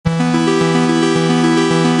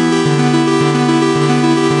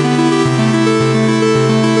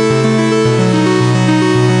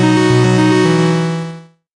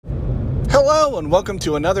and welcome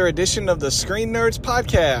to another edition of the Screen Nerds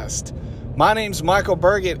Podcast. My name's Michael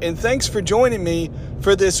Burgett, and thanks for joining me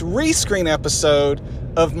for this ReScreen episode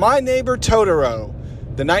of My Neighbor Totoro,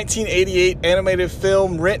 the 1988 animated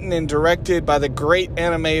film written and directed by the great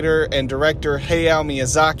animator and director Hayao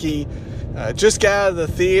Miyazaki. Just got out of the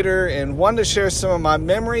theater and wanted to share some of my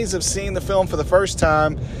memories of seeing the film for the first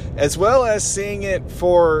time, as well as seeing it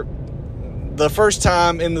for the first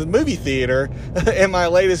time in the movie theater in my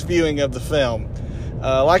latest viewing of the film.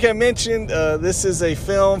 Like I mentioned, this is a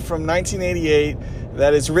film from 1988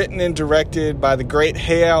 that is written and directed by the great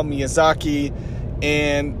Hayao Miyazaki.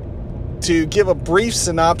 And to give a brief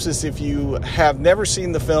synopsis, if you have never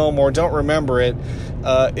seen the film or don't remember it,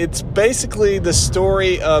 it's basically the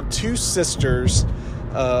story of two sisters,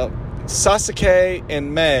 Sasuke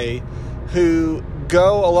and Mei, who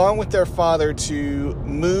go along with their father to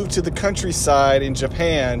move to the countryside in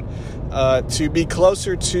Japan to be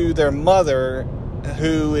closer to their mother,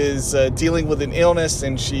 who is dealing with an illness,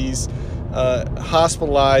 and she's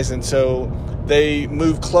hospitalized, and so they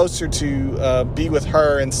move closer to be with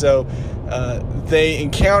her. And so they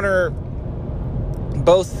encounter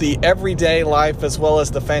both the everyday life as well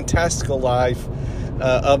as the fantastical life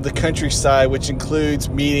of the countryside, which includes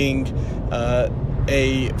meeting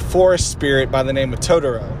a forest spirit by the name of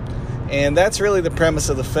Totoro. And that's really the premise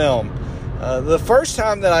of the film. The first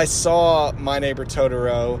time that I saw My Neighbor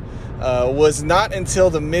Totoro was not until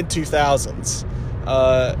the mid-2000s.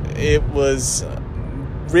 It was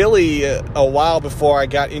really a while before I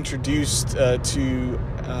got introduced to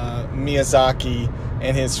Miyazaki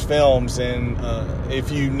and his films. And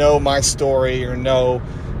if you know my story or know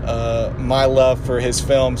my love for his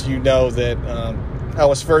films, you know that I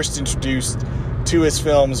was first introduced to his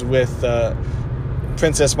films with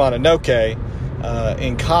Princess Mononoke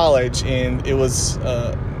in college, and it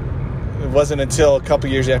wasn't until a couple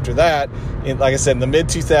years after that, like I said, in the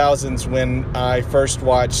mid-2000s, when I first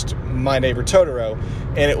watched My Neighbor Totoro.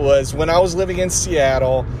 And it was when I was living in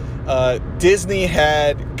Seattle. Disney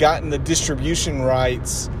had gotten the distribution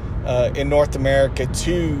rights in North America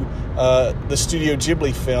to the Studio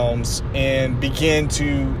Ghibli films and began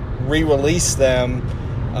to re-release them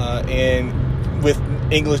and with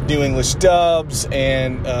new English dubs,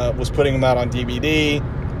 and was putting them out on DVD.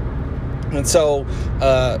 And so,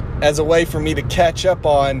 as a way for me to catch up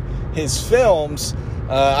on his films,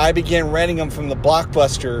 I began renting them from the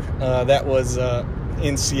Blockbuster that was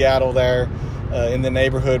in Seattle there, in the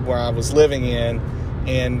neighborhood where I was living in,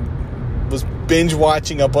 and was binge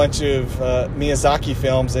watching a bunch of Miyazaki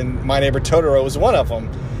films, and My Neighbor Totoro was one of them.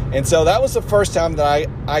 And so that was the first time that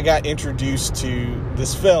I got introduced to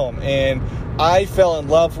this film, and I fell in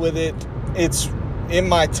love with it. It's in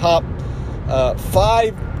my top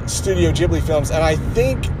 5 Studio Ghibli films, and I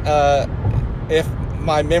think, if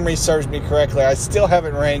my memory serves me correctly, I still have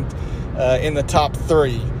it ranked in the top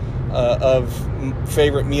 3 of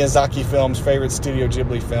favorite Miyazaki films, favorite Studio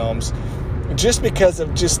Ghibli films, just because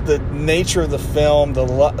of just the nature of the film, the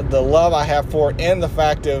love I have for it, and the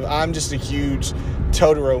fact of I'm just a huge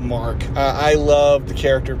Totoro mark. I love the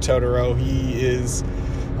character of Totoro. He is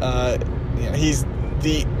he's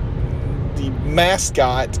the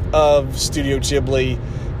mascot of Studio Ghibli.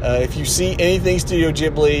 If you see anything Studio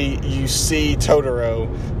Ghibli, you see Totoro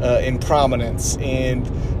in prominence. And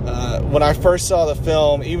when I first saw the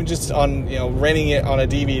film, even just on renting it on a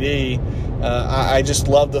DVD, I just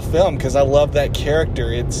loved the film because I love that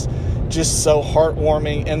character. It's just so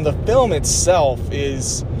heartwarming, and the film itself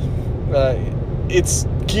is it's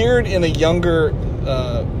geared in a younger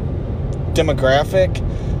demographic.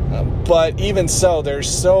 But even so, there's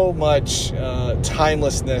so much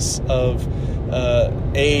timelessness of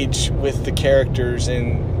age with the characters,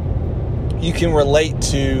 and you can relate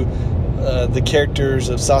to the characters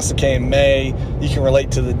of Sasuke and Mei. You can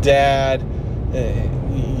relate to the dad.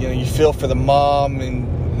 You feel for the mom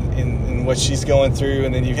and what she's going through,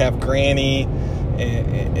 and then you have Granny,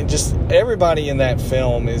 and just everybody in that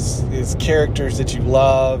film is characters that you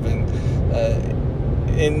love, and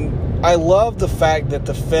I love the fact that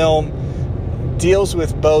the film deals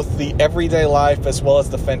with both the everyday life as well as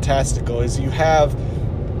the fantastical. As you have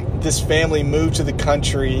this family move to the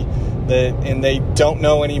country and they don't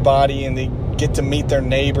know anybody, and they get to meet their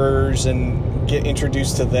neighbors and get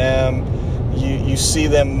introduced to them. You see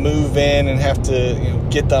them move in and have to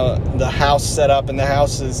get the house set up, and the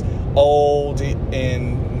house is old,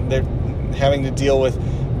 and they're having to deal with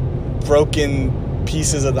broken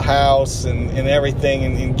pieces of the house and everything,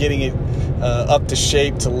 and getting it up to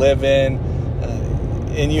shape to live in.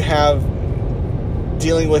 And you have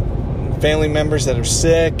dealing with family members that are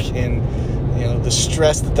sick, and the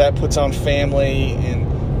stress that puts on family,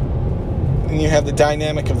 and and you have the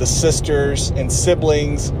dynamic of the sisters and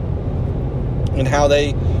siblings and how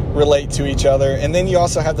they relate to each other. And then you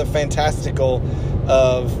also have the fantastical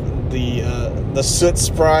of the soot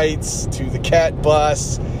sprites to the cat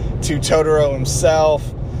bus to Totoro himself.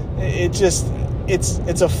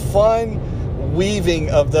 It's a fun weaving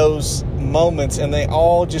of those moments, and they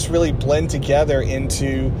all just really blend together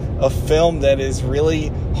into a film that is really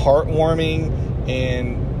heartwarming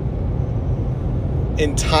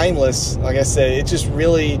and timeless. Like I said, it just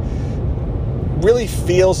really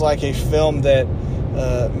feels like a film that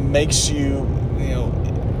makes you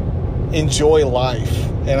enjoy life.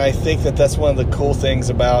 And I think that that's one of the cool things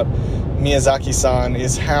about Miyazaki-san,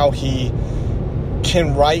 is how he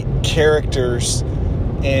can write characters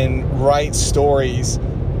and write stories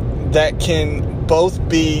that can both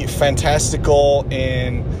be fantastical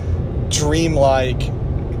and dreamlike,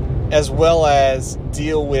 as well as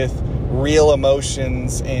deal with real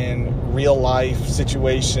emotions and real life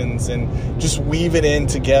situations, and just weave it in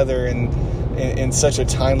together in such a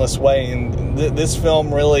timeless way. And this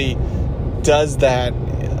film really does that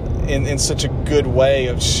in such a good way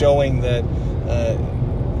of showing that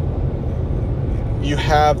you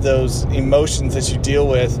have those emotions that you deal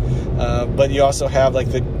with, but you also have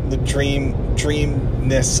like the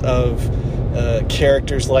dreamness of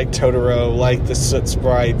characters like Totoro, like the soot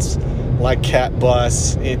sprites, like Cat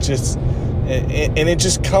Bus. It just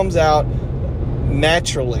comes out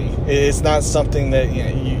naturally. It's not something that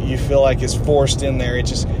you feel like is forced in there. It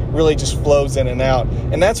just really just flows in and out.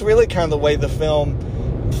 And that's really kind of the way the film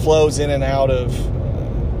flows in and out of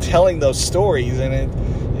telling those stories. And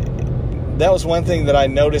that was one thing that I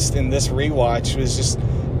noticed in this rewatch, was just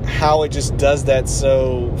how it just does that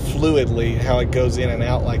so fluidly, how it goes in and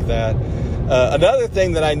out like that. Another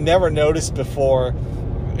thing that I never noticed before,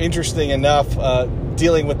 interesting enough,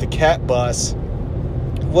 dealing with the cat bus,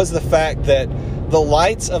 was the fact that the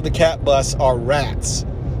lights of the cat bus are rats.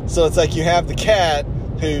 So it's like you have the cat,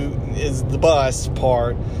 who is the bus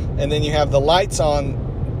part, and then you have the lights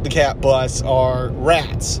on the cat bus are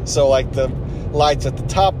rats. So like the lights at the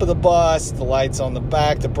top of the bus, the lights on the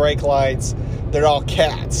back, the brake lights, they're all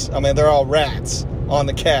cats. I mean, they're all rats on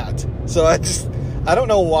the cat. So I don't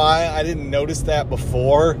know why I didn't notice that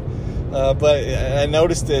before, but I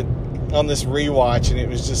noticed it on this rewatch, and it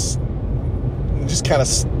was just kind of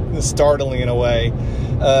startling in a way.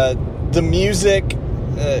 The music,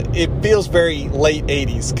 it feels very late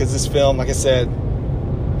 80s, because this film, like I said,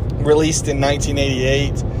 released in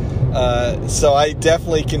 1988. So I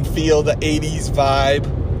definitely can feel the 80s vibe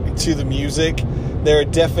to the music. There are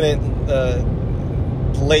definite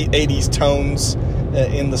late 80s tones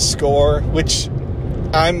in the score, which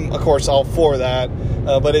I'm, of course, all for that,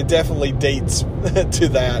 but it definitely dates to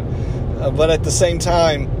that. But at the same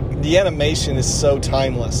time, the animation is so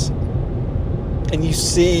timeless. And you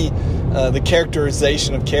see the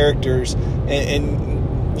characterization of characters,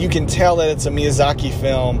 and you can tell that it's a Miyazaki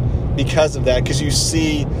film because of that, because you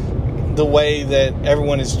see the way that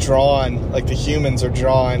everyone is drawn, like the humans are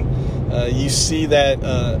drawn. You see that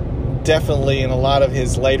definitely in a lot of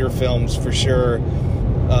his later films, for sure,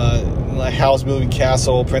 like Howl's Moving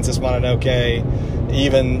Castle, Princess Mononoke,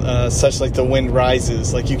 even such like The Wind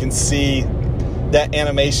Rises. Like, you can see that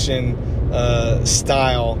animation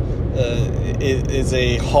style is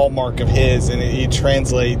a hallmark of his, and it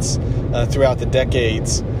translates throughout the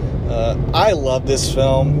decades. I love this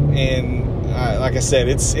film, and like I said,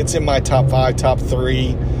 it's in my top 5, top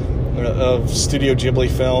 3 of Studio Ghibli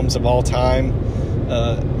films of all time.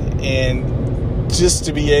 And just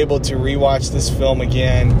to be able to rewatch this film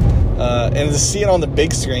again, and to see it on the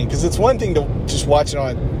big screen, because it's one thing to just watch it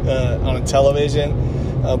on a television,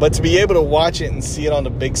 but to be able to watch it and see it on the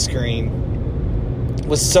big screen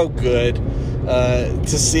was so good. To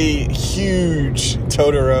see huge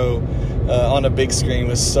Totoro on a big screen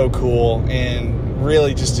was so cool, and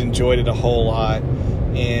really just enjoyed it a whole lot.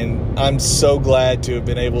 And I'm so glad to have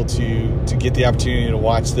been able to get the opportunity to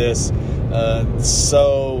watch this.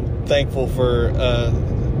 So thankful for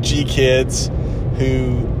G Kids,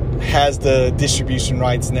 who has the distribution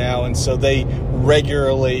rights now, and so they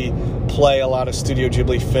regularly play a lot of Studio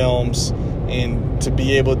Ghibli films, and to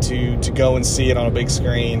be able to go and see it on a big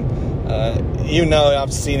screen, even though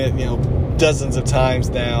I've seen it dozens of times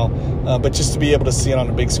now, but just to be able to see it on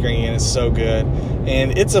a big screen is so good.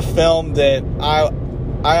 And it's a film that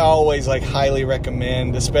I always highly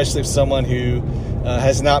recommend, especially if someone who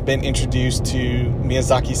has not been introduced to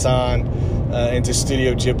Miyazaki-san and to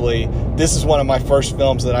Studio Ghibli. This is one of my first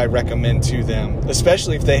films that I recommend to them,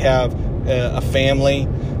 especially if they have a family.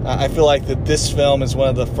 I feel like that this film is one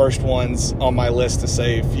of the first ones on my list to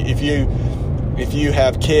say, if if you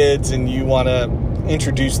have kids and you want to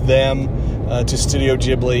introduce them to Studio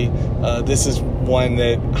Ghibli, this is one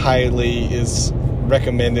that highly is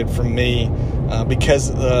recommended from me because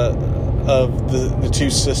of the two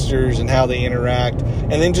sisters and how they interact,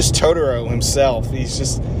 and then just Totoro himself. He's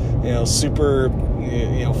just super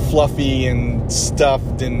fluffy and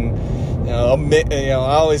stuffed, and I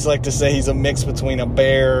always like to say he's a mix between a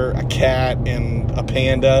bear, a cat, and a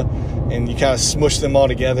panda, and you kind of smush them all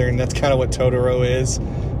together, and that's kind of what Totoro is.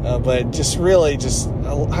 But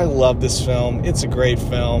I love this film. It's a great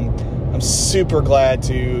film. I'm super glad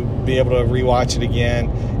to be able to rewatch it again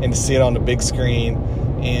and to see it on the big screen.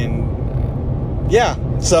 And yeah,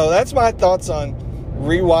 so that's my thoughts on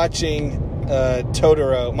rewatching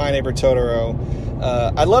Totoro, My Neighbor Totoro.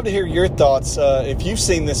 I'd love to hear your thoughts if you've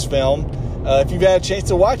seen this film, if you've had a chance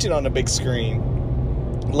to watch it on the big screen.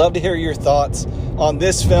 Love to hear your thoughts on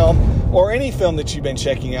this film or any film that you've been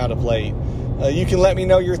checking out of late. You can let me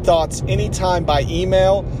know your thoughts anytime by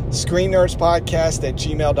email,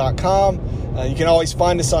 screennerdspodcast@gmail.com. You can always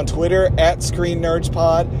find us on Twitter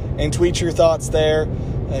 @ScreenNerdsPod and tweet your thoughts there.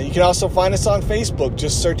 You can also find us on Facebook.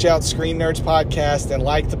 Just search out Screen Nerds Podcast and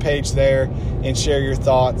like the page there and share your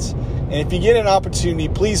thoughts. And if you get an opportunity,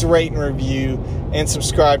 please rate and review and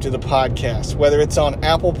subscribe to the podcast, whether it's on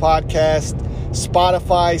Apple Podcast,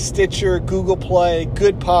 Spotify, Stitcher, Google Play,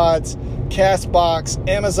 Good Pods, Castbox,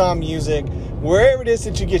 Amazon Music, wherever it is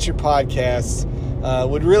that you get your podcasts.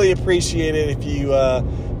 Would really appreciate it if you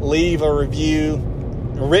leave a review,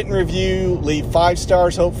 a written review, leave 5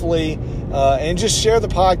 stars hopefully, and just share the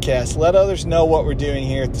podcast. Let others know what we're doing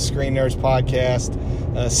here at the Screen Nerds Podcast,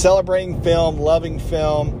 celebrating film, loving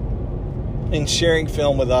film, and sharing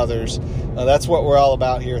film with others. That's what we're all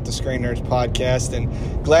about here at the Screen Nerds Podcast, and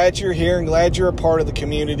glad you're here and glad you're a part of the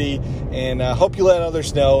community, and hope you let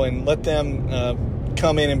others know and let them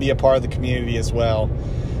come in and be a part of the community as well.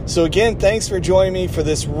 So again, thanks for joining me for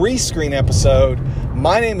this ReScreen episode.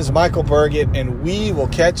 My name is Michael Burgett, and we will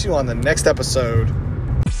catch you on the next episode.